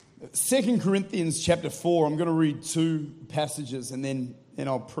2 Corinthians chapter 4, I'm going to read two passages and then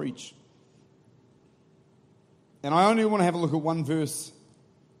I'll preach. And I only want to have a look at one verse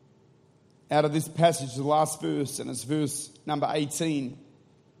out of this passage, the last verse, and it's verse number 18.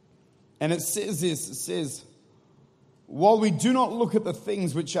 And it says this, it says, while we do not look at the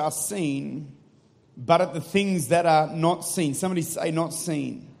things which are seen, but at the things that are not seen. Somebody say not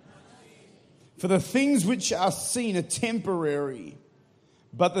seen. For the things which are seen are temporary,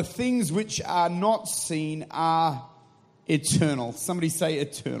 but the things which are not seen are eternal. Somebody say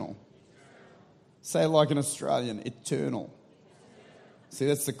eternal. Say it like an Australian, eternal. See,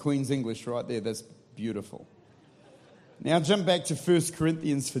 that's the Queen's English right there. That's beautiful. Now jump back to 1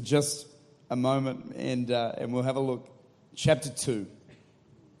 Corinthians for just a moment and we'll have a look. Chapter 2.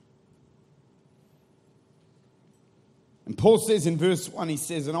 And Paul says in verse 1, he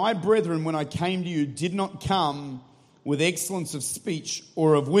says, and I, brethren, when I came to you, did not come with excellence of speech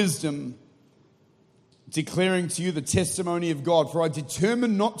or of wisdom, declaring to you the testimony of God. For I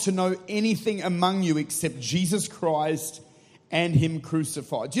determined not to know anything among you except Jesus Christ and Him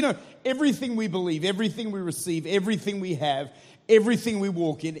crucified. Do you know, everything we believe, everything we receive, everything we have, everything we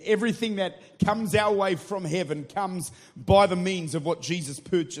walk in, everything that comes our way from heaven comes by the means of what Jesus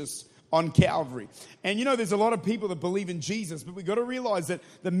purchased on Calvary. And you know, there's a lot of people that believe in Jesus, but we've got to realize that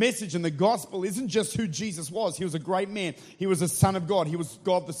the message and the gospel isn't just who Jesus was. He was a great man. He was a son of God. He was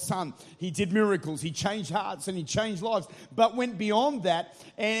God the Son. He did miracles. He changed hearts and He changed lives, but went beyond that.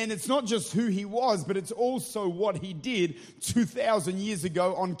 And it's not just who He was, but it's also what He did 2,000 years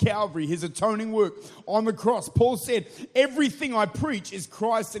ago on Calvary, His atoning work on the cross. Paul said, everything I preach is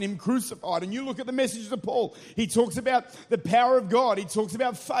Christ and Him crucified. And you look at the messages of Paul. He talks about the power of God. He talks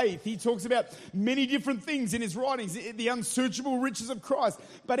about faith. He talks about many different things in his writings, the unsearchable riches of Christ.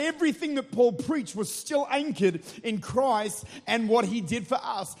 But everything that Paul preached was still anchored in Christ and what He did for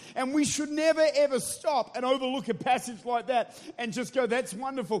us. And we should never, ever stop and overlook a passage like that and just go, that's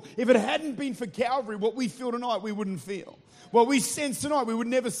wonderful. If it hadn't been for Calvary, what we feel tonight, we wouldn't feel. What we sense tonight, we would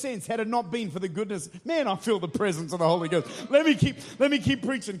never sense had it not been for the goodness. Man, I feel the presence of the Holy Ghost. Let me keep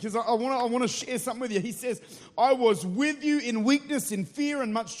preaching because I want to share something with you. He says, I was with you in weakness, in fear,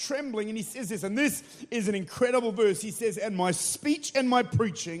 and much trembling. And he says this, and this is an incredible verse. He says, and my speech and my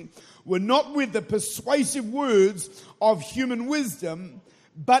preaching were not with the persuasive words of human wisdom,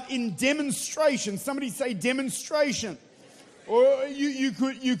 but in demonstration. Somebody say demonstration. Or you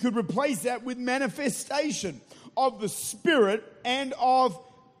could replace that with manifestation of the Spirit and of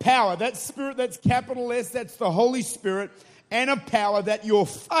power. That Spirit, that's capital S, that's the Holy Spirit, and of power, that your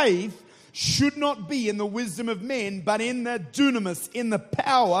faith should not be in the wisdom of men, but in the dunamis, in the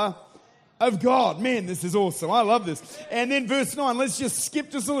power of God. Man, this is awesome. I love this. And then verse 9, let's just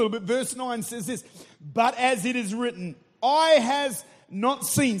skip just a little bit. Verse 9 says this, but as it is written, eye has not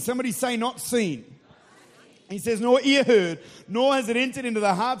seen. Somebody say not seen. He says, nor ear heard, nor has it entered into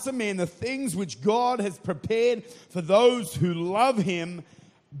the hearts of men the things which God has prepared for those who love Him,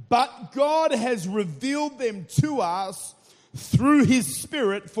 but God has revealed them to us through His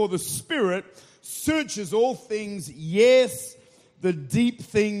Spirit, for the Spirit searches all things, yes, the deep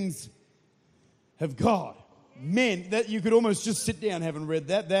things of God. Man, that you could almost just sit down having read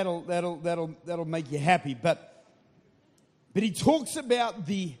that. That'll make you happy. But he talks about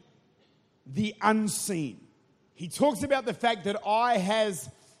the unseen. He talks about the fact that eye has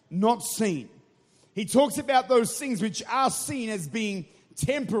not seen. He talks about those things which are seen as being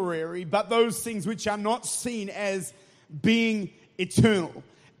temporary, but those things which are not seen as being eternal.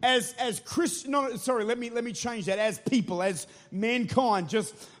 As Christian, let me change that. As people, as mankind,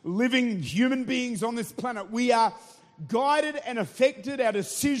 just living human beings on this planet, we are guided and affected. Our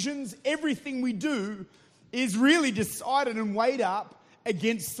decisions, everything we do, is really decided and weighed up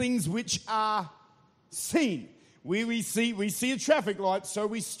against things which are seen. We see a traffic light, so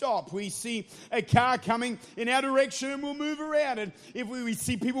we stop. We see a car coming in our direction, and we'll move around. And if we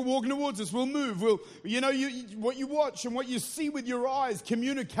see people walking towards us, we'll move. What you watch and what you see with your eyes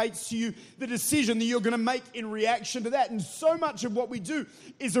communicates to you the decision that you're going to make in reaction to that. And so much of what we do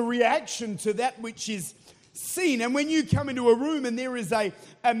is a reaction to that which is seen. And when you come into a room and there is a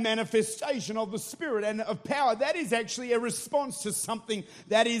manifestation of the Spirit and of power, that is actually a response to something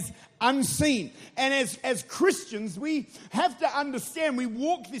that is unseen. And as Christians, we have to understand we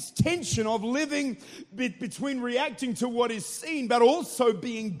walk this tension of living between reacting to what is seen, but also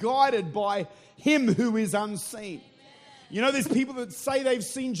being guided by Him who is unseen. You know, there's people that say they've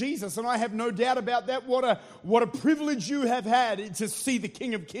seen Jesus, and I have no doubt about that. What a privilege you have had to see the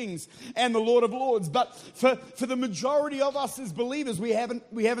King of Kings and the Lord of Lords. But for the majority of us as believers, we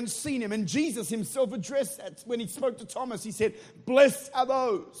haven't seen him. And Jesus himself addressed that when he spoke to Thomas. He said, "Blessed are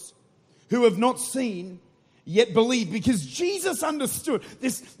those who have not seen yet believe," because Jesus understood.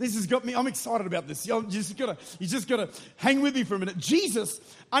 This has got me. I'm excited about this. You just gotta hang with me for a minute. Jesus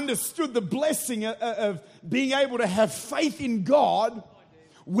understood the blessing of being able to have faith in God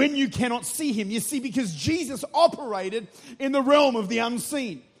when you cannot see him. You see, because Jesus operated in the realm of the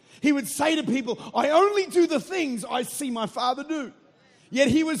unseen. He would say to people, "I only do the things I see my Father do." Yet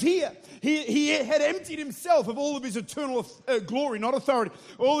he was here. He had emptied himself of all of his eternal glory, not authority,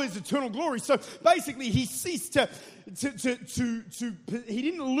 all his eternal glory. So basically, he ceased he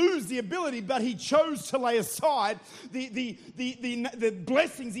didn't lose the ability, but he chose to lay aside the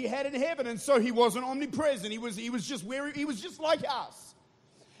blessings he had in heaven, and so he wasn't omnipresent. He was just like us.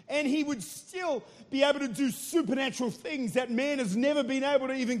 And he would still be able to do supernatural things that man has never been able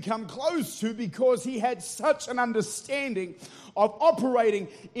to even come close to, because he had such an understanding of operating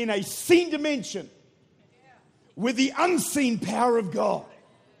in a seen dimension with the unseen power of God.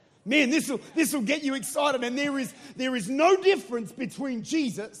 Man, this will get you excited. And there is no difference between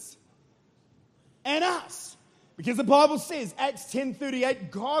Jesus and us. Because the Bible says, Acts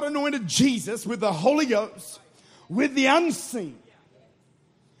 10:38, God anointed Jesus with the Holy Ghost, with the unseen,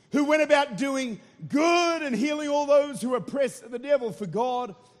 who went about doing good and healing all those who were oppressed of the devil, for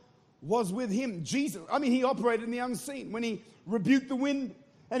God was with him. Jesus, he operated in the unseen. When he rebuked the wind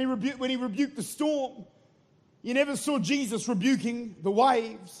and when he rebuked the storm, you never saw Jesus rebuking the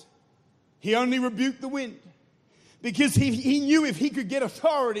waves. He only rebuked the wind, because he knew if he could get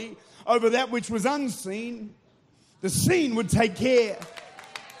authority over that which was unseen, the seen would take care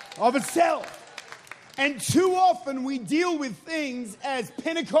of itself. And too often we deal with things as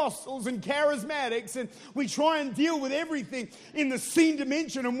Pentecostals and charismatics, and we try and deal with everything in the seen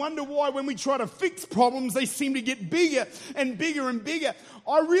dimension and wonder why when we try to fix problems, they seem to get bigger and bigger and bigger.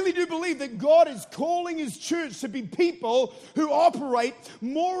 I really do believe that God is calling his church to be people who operate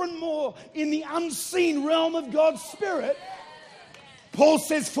more and more in the unseen realm of God's Spirit. Paul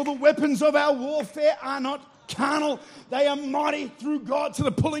says, "For the weapons of our warfare are not carnal, they are mighty through God to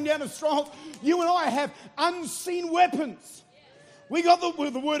the pulling down of strongholds." You and I have unseen weapons. We got the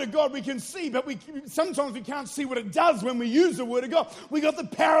Word of God we can see, but sometimes we can't see what it does when we use the Word of God. We got the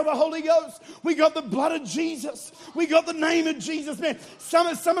power of the Holy Ghost. We got the blood of Jesus. We got the name of Jesus. Man, some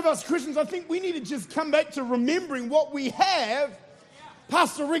of us Christians, I think we need to just come back to remembering what we have.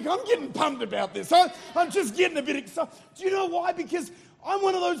 Pastor Rick, I'm getting pumped about this. I'm just getting a bit excited. Do you know why? Because I'm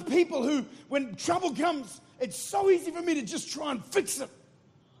one of those people who, when trouble comes, it's so easy for me to just try and fix it.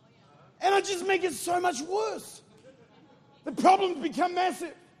 And I just make it so much worse. The problems become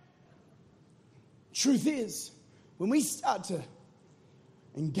massive. Truth is, when we start to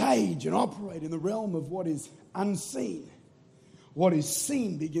engage and operate in the realm of what is unseen, what is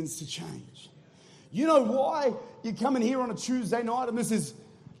seen begins to change. You know why you come in here on a Tuesday night, and this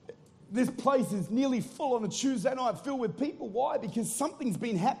place is nearly full on a Tuesday night, filled with people? Why? Because something's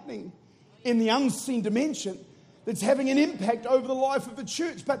been happening in the unseen dimension that's having an impact over the life of the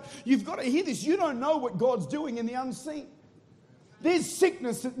church. But you've got to hear this. You don't know what God's doing in the unseen. There's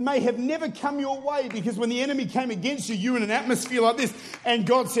sickness that may have never come your way, because when the enemy came against you, you're in an atmosphere like this, and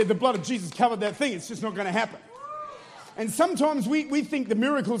God said the blood of Jesus covered that thing. It's just not going to happen. And sometimes we think the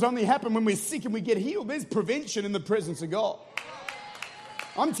miracles only happen when we're sick and we get healed. There's prevention in the presence of God.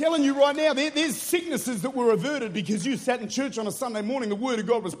 I'm telling you right now, there's sicknesses that were averted because you sat in church on a Sunday morning, the Word of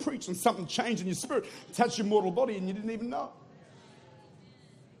God was preached, and something changed in your spirit, touched your mortal body, and you didn't even know.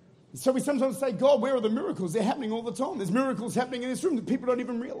 So we sometimes say, "God, where are the miracles?" They're happening all the time. There's miracles happening in this room that people don't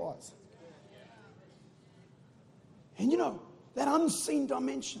even realize. And you know, that unseen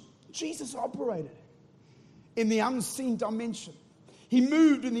dimension, Jesus operated in the unseen dimension. He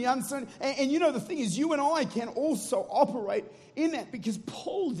moved in the unseen. And you know, the thing is, you and I can also operate in that, because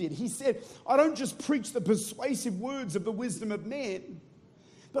Paul did. He said, "I don't just preach the persuasive words of the wisdom of man,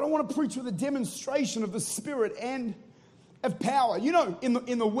 but I want to preach with a demonstration of the Spirit and of power." You know,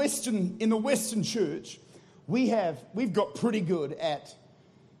 in the Western church, we've got pretty good at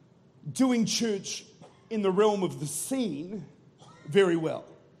doing church in the realm of the seen very well.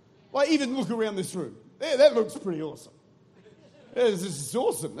 Like, even look around this room. There, that looks pretty awesome. This is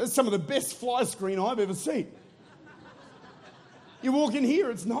awesome. That's some of the best fly screen I've ever seen. You walk in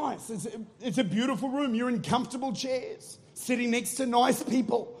here, it's nice. It's a beautiful room. You're in comfortable chairs, sitting next to nice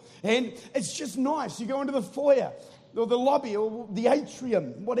people. And it's just nice. You go into the foyer, or the lobby or the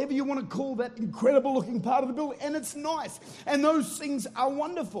atrium, whatever you want to call that incredible looking part of the building. And it's nice. And those things are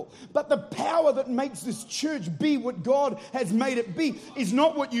wonderful. But the power that makes this church be what God has made it be is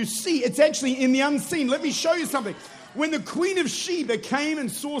not what you see. It's actually in the unseen. Let me show you something. When the Queen of Sheba came and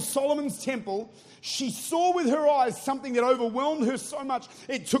saw Solomon's temple, she saw with her eyes something that overwhelmed her so much,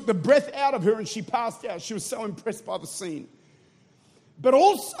 it took the breath out of her and she passed out. She was so impressed by the scene. But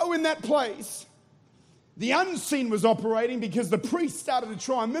also in that place, the unseen was operating because the priest started to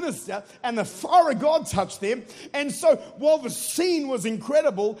try and minister and the fire of God touched them. And so while the scene was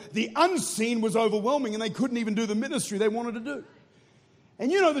incredible, the unseen was overwhelming and they couldn't even do the ministry they wanted to do.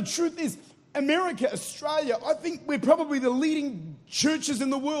 And you know, the truth is, America, Australia, I think we're probably the leading churches in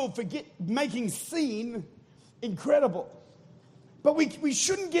the world for making scene incredible. But we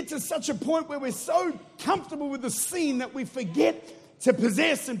shouldn't get to such a point where we're so comfortable with the scene that we forget to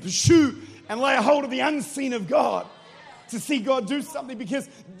possess and pursue and lay a hold of the unseen of God to see God do something, because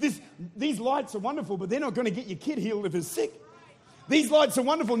these lights are wonderful, but they're not going to get your kid healed if he's sick. These lights are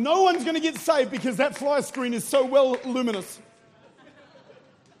wonderful. No one's going to get saved because that fly screen is so well luminous.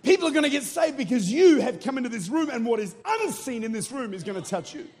 People are going to get saved because you have come into this room and what is unseen in this room is going to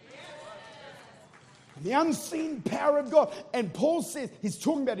touch you. The unseen power of God. And Paul says, he's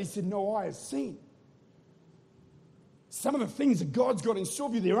talking about, he said, no eye has seen. Some of the things that God's got in store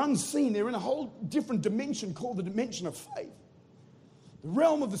for you, they're unseen. They're in a whole different dimension called the dimension of faith. The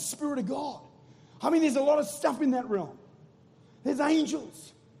realm of the Spirit of God. I mean, there's a lot of stuff in that realm. There's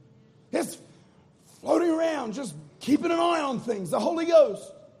angels. There's floating around, just keeping an eye on things. The Holy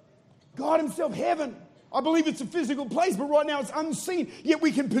Ghost. God himself, heaven. I believe it's a physical place, but right now it's unseen. Yet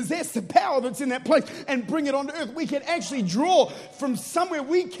we can possess the power that's in that place and bring it onto earth. We can actually draw from somewhere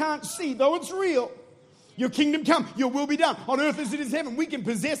we can't see, though it's real. Your kingdom come, your will be done on earth as it is heaven. We can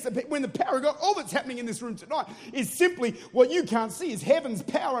possess when the power of God, all that's happening in this room tonight is simply what you can't see, is heaven's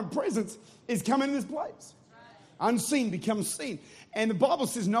power and presence is coming in this place. Unseen becomes seen. And the Bible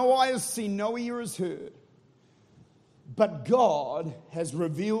says, no eye has seen, no ear has heard. But God has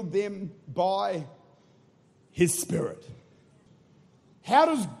revealed them by his Spirit. How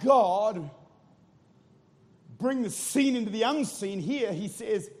does God bring the seen into the unseen? Here he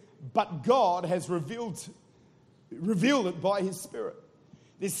says, but God has revealed it by his Spirit.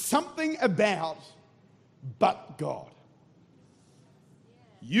 There's something about but God.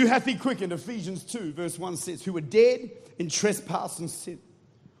 You hath he quickened, Ephesians 2 verse 1 says, who were dead in trespass and sin,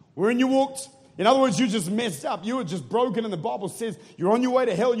 wherein you walked. In other words, you just messed up. You were just broken, and the Bible says you're on your way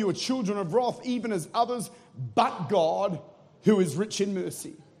to hell. You are children of wrath, even as others, but God, who is rich in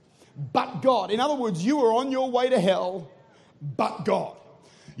mercy. But God. In other words, you were on your way to hell, but God.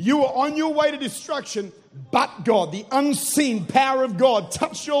 You were on your way to destruction, but God. The unseen power of God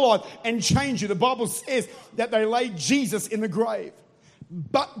touched your life and changed you. The Bible says that they laid Jesus in the grave,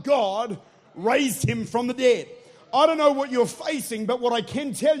 but God raised him from the dead. I don't know what you're facing, but what I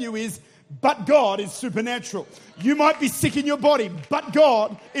can tell you is, but God is supernatural. You might be sick in your body, but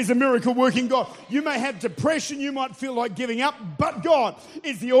God is a miracle working God. You may have depression, you might feel like giving up, but God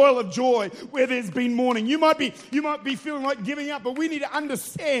is the oil of joy where there's been mourning. You might be feeling like giving up, but we need to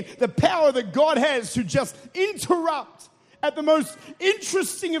understand the power that God has to just interrupt at the most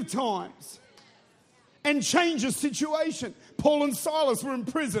interesting of times and change a situation. Paul and Silas were in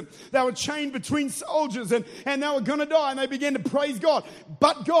prison. They were chained between soldiers and they were going to die, and they began to praise God.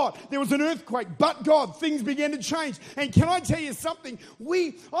 But God, there was an earthquake. But God, things began to change. And can I tell you something?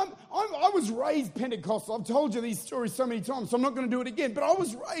 I was raised Pentecostal. I've told you these stories so many times, so I'm not going to do it again. But I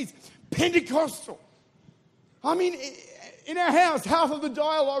was raised Pentecostal. I mean, in our house, half of the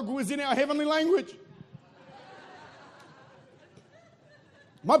dialogue was in our heavenly language.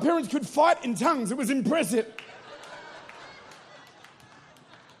 My parents could fight in tongues. It was impressive.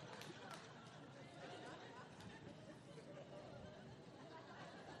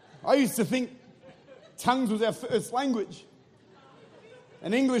 I used to think tongues was our first language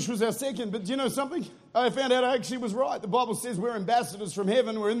and English was our second. But do you know something? I found out I actually was right. The Bible says we're ambassadors from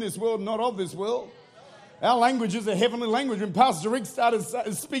heaven. We're in this world, not of this world. Our language is a heavenly language. When Pastor Rick started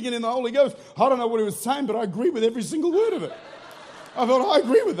speaking in the Holy Ghost, I don't know what he was saying, but I agree with every single word of it. I thought, I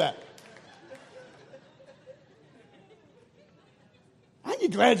agree with that. Aren't you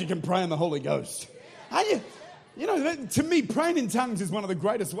glad you can pray in the Holy Ghost? Aren't you? You know, to me, praying in tongues is one of the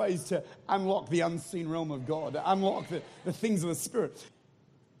greatest ways to unlock the unseen realm of God, to unlock the things of the Spirit.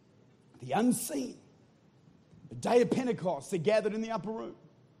 The unseen. The day of Pentecost, they gathered in the upper room.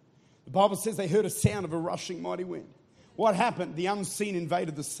 The Bible says they heard a sound of a rushing mighty wind. what happened? The unseen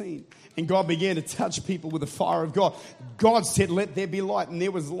invaded the scene. And God began to touch people with the fire of God. God said, let there be light. And there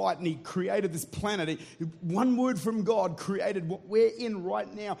was light. And he created this planet. One word from God created what we're in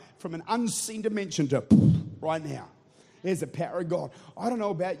right now, from an unseen dimension to right now. There's the power of God. I don't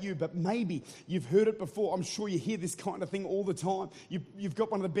know about you, but maybe you've heard it before. I'm sure you hear this kind of thing all the time. You've got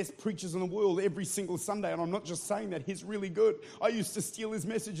one of the best preachers in the world every single Sunday, and I'm not just saying that. He's really good. I used to steal his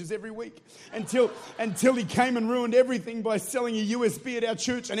messages every week until he came and ruined everything by selling a USB at our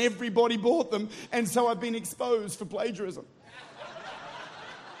church, and everybody bought them, and so I've been exposed for plagiarism.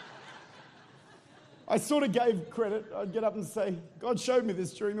 I sort of gave credit. I'd get up and say, God showed me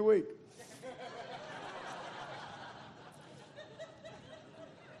this during the week.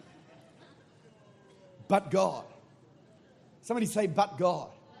 But God. Somebody say, but God.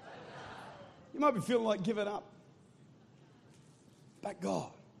 You might be feeling like giving up. But God.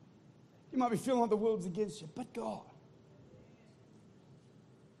 You might be feeling like the world's against you. But God.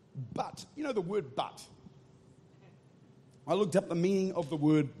 But. You know the word but. I looked up the meaning of the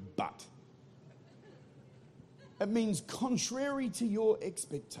word but. It means contrary to your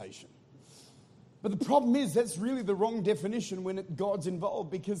expectation. But the problem is that's really the wrong definition when God's involved,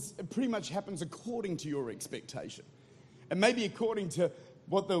 because it pretty much happens according to your expectation. And maybe according to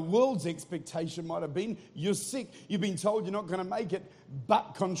what the world's expectation might have been. You're sick. You've been told you're not going to make it.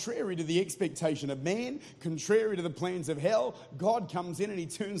 But contrary to the expectation of man, contrary to the plans of hell, God comes in and he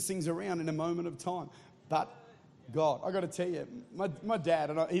turns things around in a moment of time. But God, I got to tell you, my dad,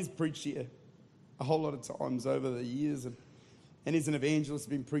 he's preached here a whole lot of times over the years. And he's an evangelist,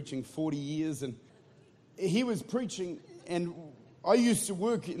 been preaching 40 years. And he was preaching, and I used to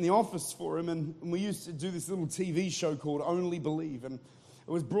work in the office for him, and we used to do this little TV show called Only Believe, and it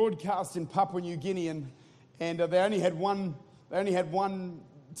was broadcast in Papua New Guinea, and they only had one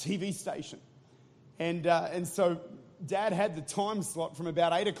TV station, and so Dad had the time slot from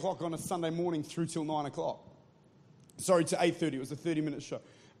about 8 o'clock on a Sunday morning through till 9 o'clock. Sorry, to 8:30. It was a 30-minute show.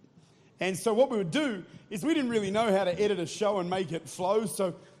 And so what we would do is we didn't really know how to edit a show and make it flow.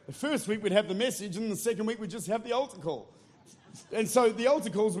 So the first week we'd have the message, and the second week we'd just have the altar call. And so the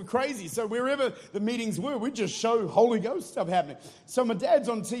altar calls were crazy. So wherever the meetings were, we'd just show Holy Ghost stuff happening. So my dad's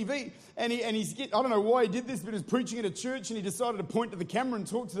on TV, and he's I don't know why he did this, but he was preaching at a church, and he decided to point to the camera and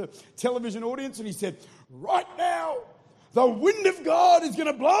talk to the television audience, and he said, right now, the wind of God is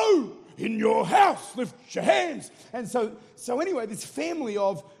going to blow in your house. Lift your hands. And so anyway, this family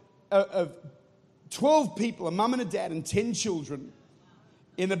of 12 people, a mum and a dad and 10 children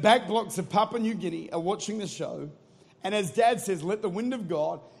in the back blocks of Papua New Guinea are watching the show. And as Dad says, let the wind of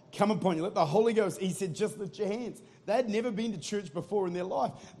God come upon you. Let the Holy Ghost, he said, just lift your hands. They had never been to church before in their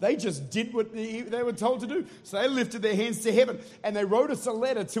life. They just did what they were told to do. So they lifted their hands to heaven, and they wrote us a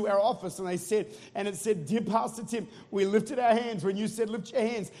letter to our office, and it said, dear Pastor Tim, we lifted our hands when you said lift your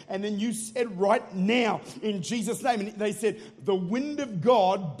hands, and then you said right now in Jesus' name. And they said the wind of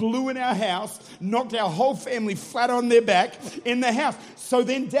God blew in our house, knocked our whole family flat on their back in the house. So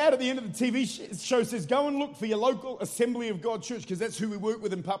then Dad at the end of the TV show says, go and look for your local Assembly of God church, because that's who we work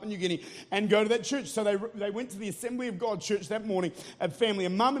with in Papua New Guinea, and go to that church. So they went to the Assembly of God church that morning. A family, a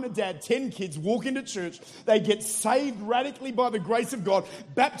mum and a dad, 10 kids walk into church. They get saved radically by the grace of God,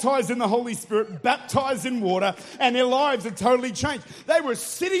 baptized in the Holy Spirit, baptized in water, and their lives are totally changed. They were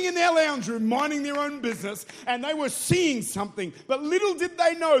sitting in their lounge room minding their own business, and they were seeing something, but little did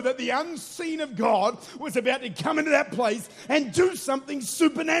they know that the unseen of God was about to come into that place and do something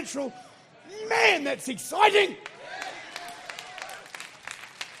supernatural. Man, that's exciting.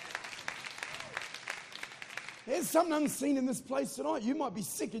 There's something unseen in this place tonight. You might be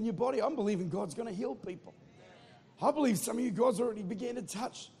sick in your body. I'm believing God's going to heal people. I believe some of you guys already began to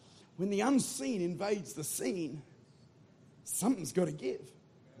touch. When the unseen invades the scene, something's got to give.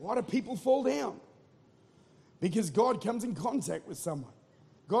 Why do people fall down? Because God comes in contact with someone.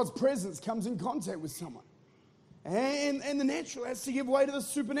 God's presence comes in contact with someone. And the natural has to give way to the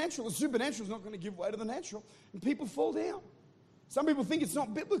supernatural. The supernatural is not going to give way to the natural. And people fall down. Some people think it's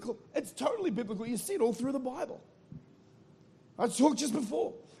not biblical. It's totally biblical. You see it all through the Bible. I talked just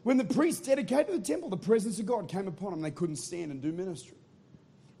before. When the priests dedicated the temple, the presence of God came upon them. They couldn't stand and do ministry.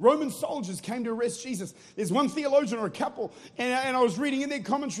 Roman soldiers came to arrest Jesus. There's one theologian or a couple, and I was reading in their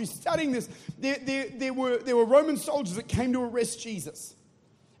commentary, studying this. There were Roman soldiers that came to arrest Jesus.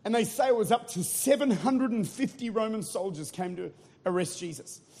 And they say it was up to 750 Roman soldiers came to arrest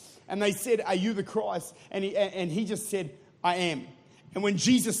Jesus. And they said, are you the Christ? And he just said, I am. And when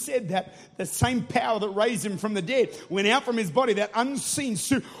Jesus said that, the same power that raised him from the dead went out from his body, that unseen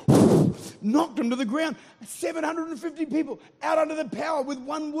suit, knocked him to the ground. 750 people out under the power with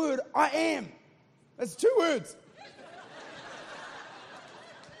one word, I am. That's 2 words.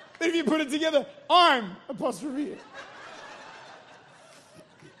 But if you put it together, I'm apostrophe.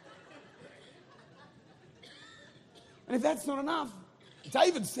 And if that's not enough,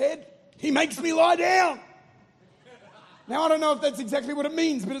 David said, he makes me lie down. Now, I don't know if that's exactly what it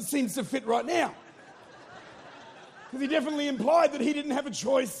means, but it seems to fit right now. Because he definitely implied that he didn't have a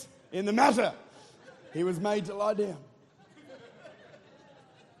choice in the matter. He was made to lie down.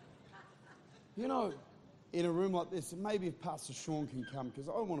 You know, in a room like this, and maybe if Pastor Sean can come, because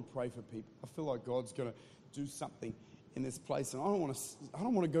I want to pray for people. I feel like God's going to do something in this place, and I don't want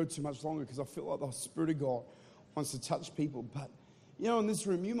to go too much longer because I feel like the Spirit of God wants to touch people. But you know, in this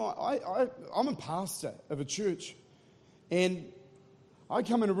room, I'm a pastor of a church, and I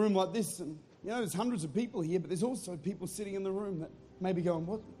come in a room like this, and you know, there's hundreds of people here, but there's also people sitting in the room that may be going,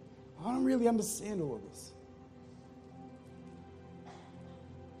 "What? I don't really understand all of this."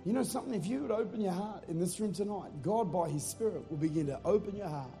 You know something? If you would open your heart in this room tonight, God by His Spirit will begin to open your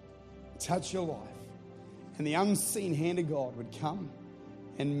heart, touch your life, and the unseen hand of God would come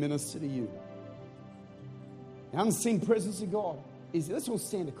and minister to you. The unseen presence of God is, let's all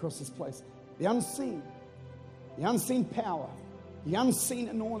stand across this place. The unseen power, the unseen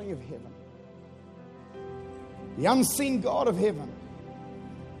anointing of heaven, the unseen God of heaven.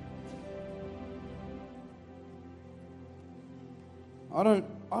 I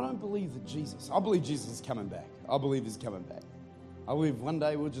don't believe that I believe Jesus is coming back. I believe He's coming back. I believe one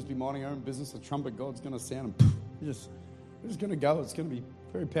day we'll just be minding our own business. The trumpet God's going to sound and we're just going to go. It's going to be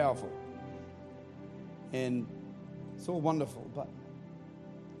very powerful. And it's all wonderful.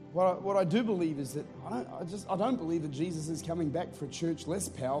 But what I do believe is that I don't believe that Jesus is coming back for a church less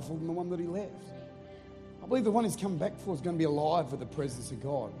powerful than the one that He left. I believe the one He's come back for is going to be alive with the presence of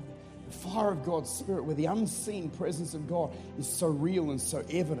God. The fire of God's Spirit, where the unseen presence of God is so real and so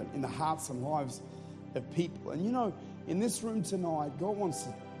evident in the hearts and lives of people. And you know, in this room tonight, God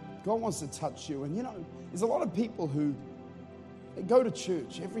wants to touch you. And you know, there's a lot of people who they go to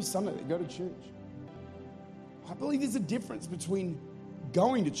church every Sunday. They go to church. I believe there's a difference between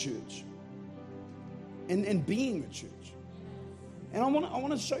going to church and being a church. And I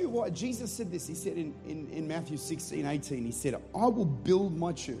want to show you why. Jesus said this. He said in Matthew 16:18, He said, "I will build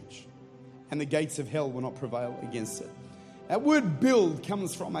my church, and the gates of hell will not prevail against it." That word build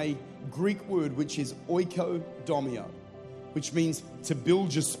comes from a Greek word which is oikodomio, which means to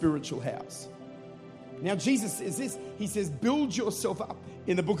build your spiritual house. Now Jesus says this. He says, build yourself up.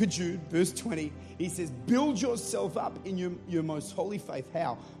 In the book of Jude, verse 20, He says, build yourself up in your most holy faith.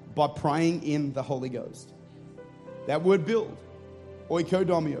 How? By praying in the Holy Ghost. That word build,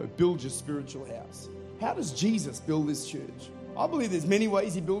 oikodomio, build your spiritual house. How does Jesus build this church? I believe there's many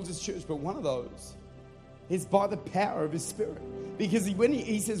ways He builds His church, but one of those is by the power of His Spirit. Because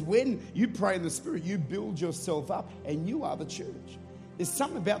he says, when you pray in the Spirit, you build yourself up, and you are the church. There's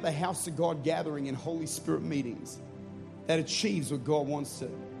something about the house of God gathering in Holy Spirit meetings that achieves what God wants to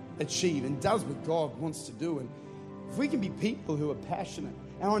achieve and does what God wants to do. And if we can be people who are passionate,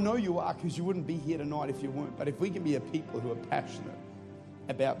 and I know you are, because you wouldn't be here tonight if you weren't, but if we can be a people who are passionate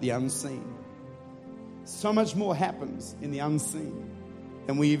about the unseen, so much more happens in the unseen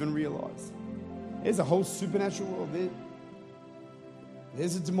than we even realize. There's a whole supernatural world there.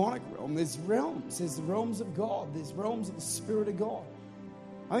 There's a demonic realm. There's realms. There's the realms of God. There's realms of the Spirit of God.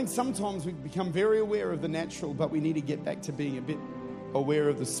 I think sometimes we become very aware of the natural, but we need to get back to being a bit aware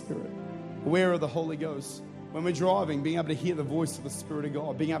of the Spirit, aware of the Holy Ghost. When we're driving, being able to hear the voice of the Spirit of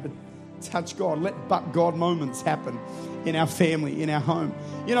God, being able to touch God, let but God moments happen in our family, in our home.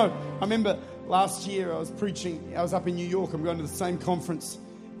 You know, I remember last year I was preaching. I was up in New York. I'm going to the same conference.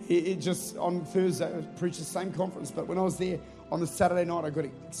 It just on Thursday, I preached the same conference. But when I was there on the Saturday night, I got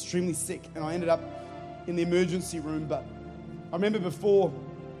extremely sick, and I ended up in the emergency room. But I remember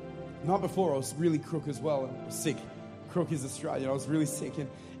night before, I was really crook as well. I was sick. Crook is Australian. I was really sick,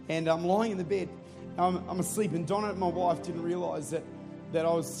 and I'm lying in the bed. I'm asleep, and Donna, my wife, didn't realise that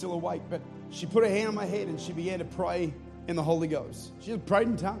I was still awake. But she put her hand on my head, and she began to pray in the Holy Ghost. She just prayed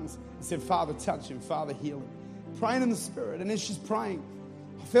in tongues and said, "Father, touch him. Father, heal him." Praying in the Spirit. And as she's praying,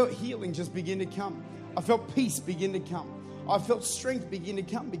 I felt healing just begin to come. I felt peace begin to come. I felt strength begin to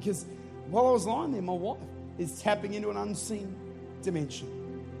come, because while I was lying there, my wife is tapping into an unseen dimension.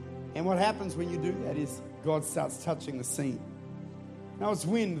 And what happens when you do that is God starts touching the scene. Now it's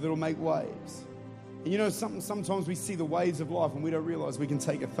wind that'll make waves. And you know something, sometimes we see the waves of life and we don't realize we can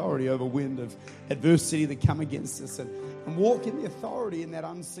take authority over wind of adversity that come against us and walk in the authority in that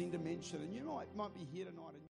unseen dimension. And you might be here tonight.